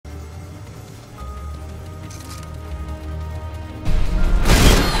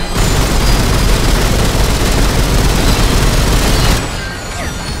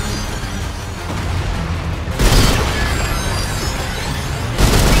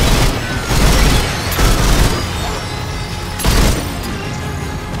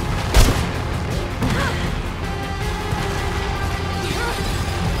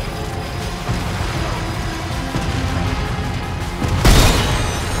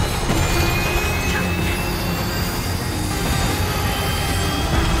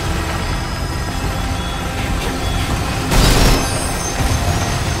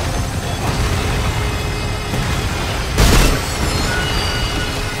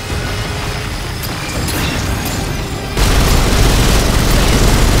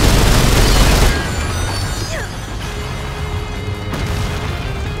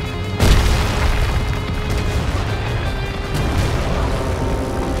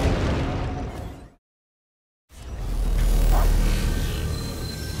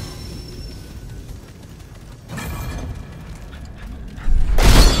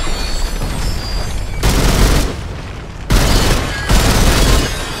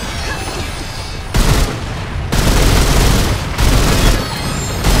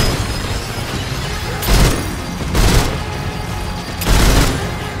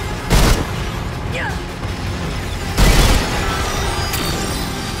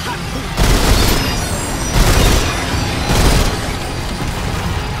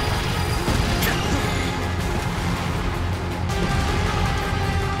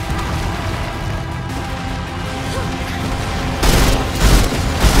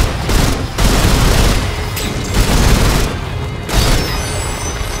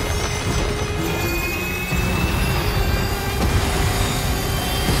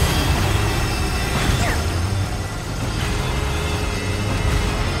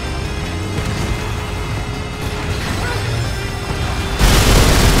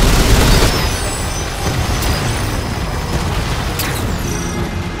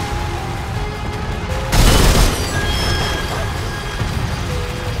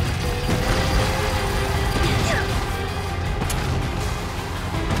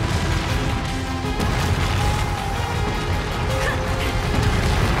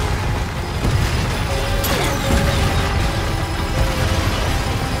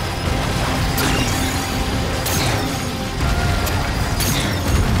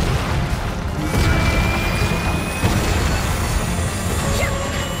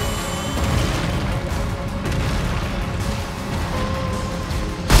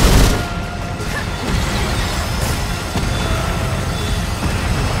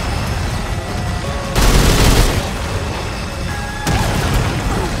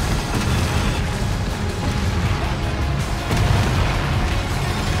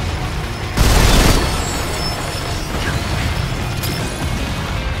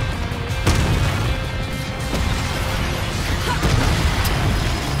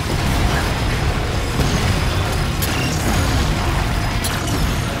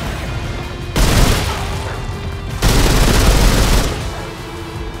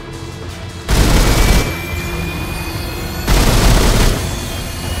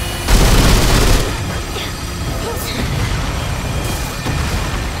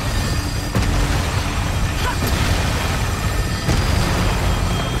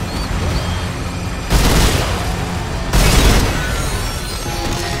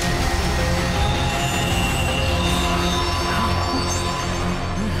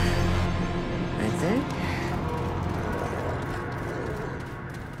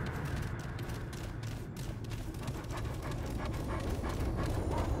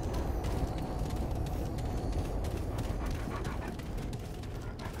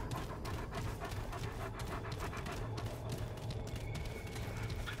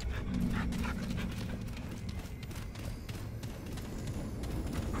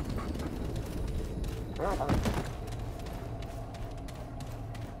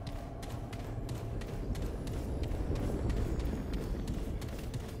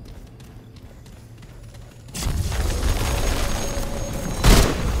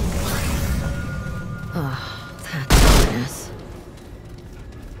Oh, that's ominous.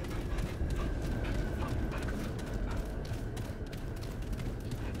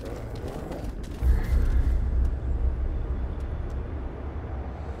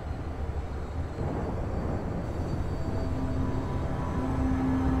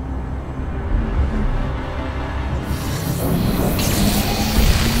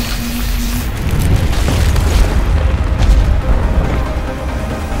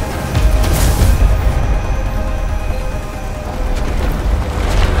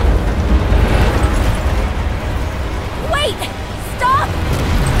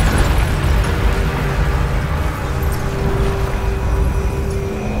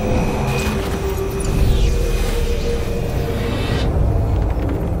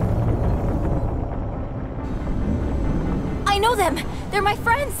 They're my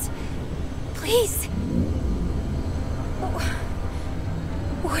friends! Please!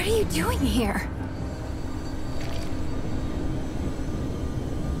 What are you doing here?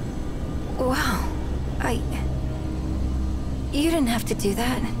 Wow. You didn't have to do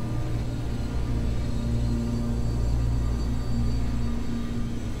that.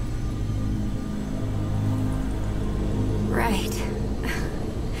 Right.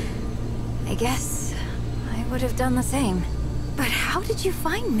 I guess I would have done the same. But how did you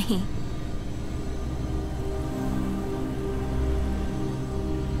find me?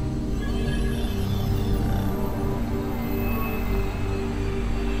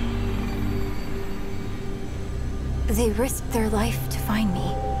 They risked their life to find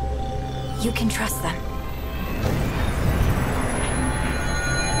me. You can trust them.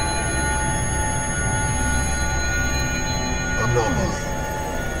 Anomaly.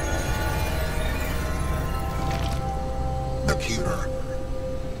 The Keeper.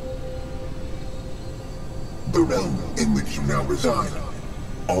 The realm in which you now reside.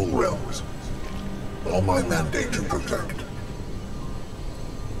 All realms. All my mandate to protect.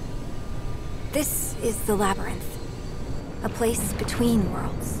 This is the Labyrinth. A place between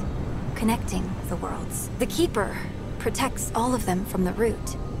worlds. Connecting the worlds. The Keeper protects all of them from the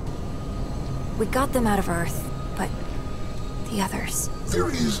root. We got them out of Earth, but the others... There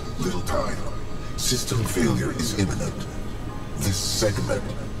is little time. System failure is imminent. This segment,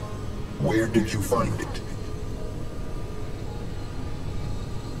 where did you find it?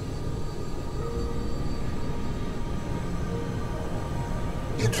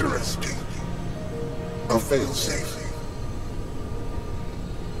 Interesting. A failsafe.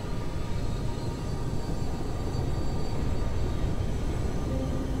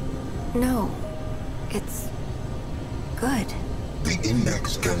 No. It's... good. The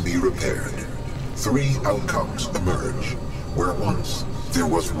index can be repaired. 3 outcomes emerge, where once there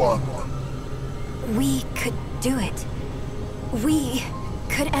was one. We could do it. We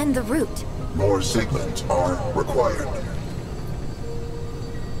could end the root. More segments are required.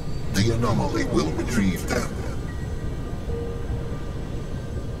 The anomaly will retrieve them.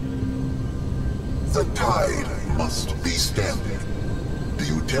 The tide must be stemmed. The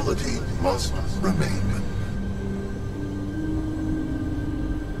utility must remain.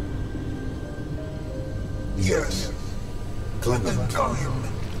 Yes, Clementine.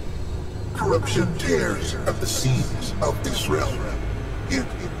 Corruption tears at the seams of this realm. Yet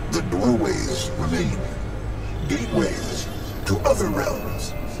the doorways remain. Gateways to other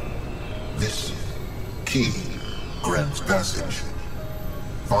realms. This key grants passage.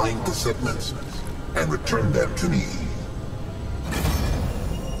 Find the segments and return them to me.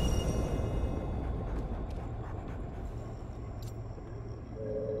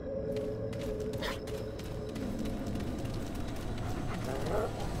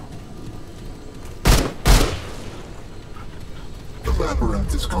 The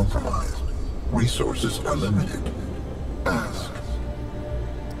labyrinth is compromised. Resources are limited. Ask.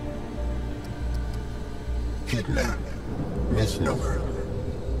 Kidnap. Misnomer.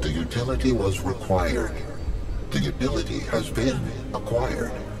 The utility was required. The utility has been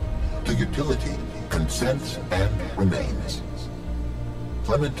acquired. The utility consents and remains.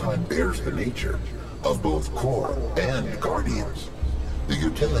 Clementine bears the nature of both core and guardians. The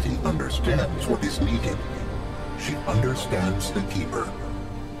utility understands what is needed. She understands the Keeper.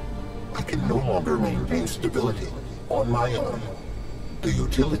 I can no longer maintain stability on my own. The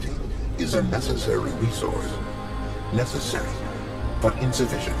utility is a necessary resource. Necessary, but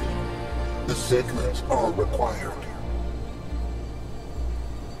insufficient. The segments are required.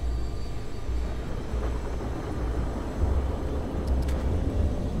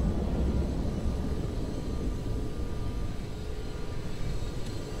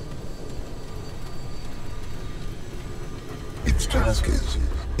 task is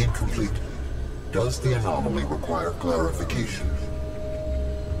incomplete. Does the anomaly require clarification?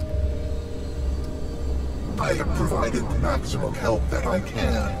 I have provided the maximum help that I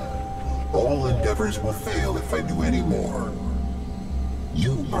can. All endeavors will fail if I do any more.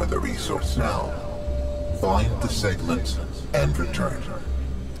 You are the resource now. Find the segments and return.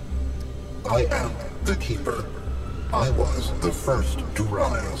 I am the Keeper. I was the first to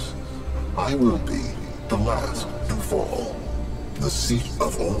rise. I will be the last to fall. The seat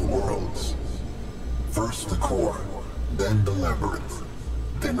of all worlds. First the core, then the labyrinth,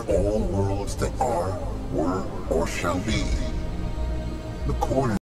 then all worlds that are, were, or shall be. The core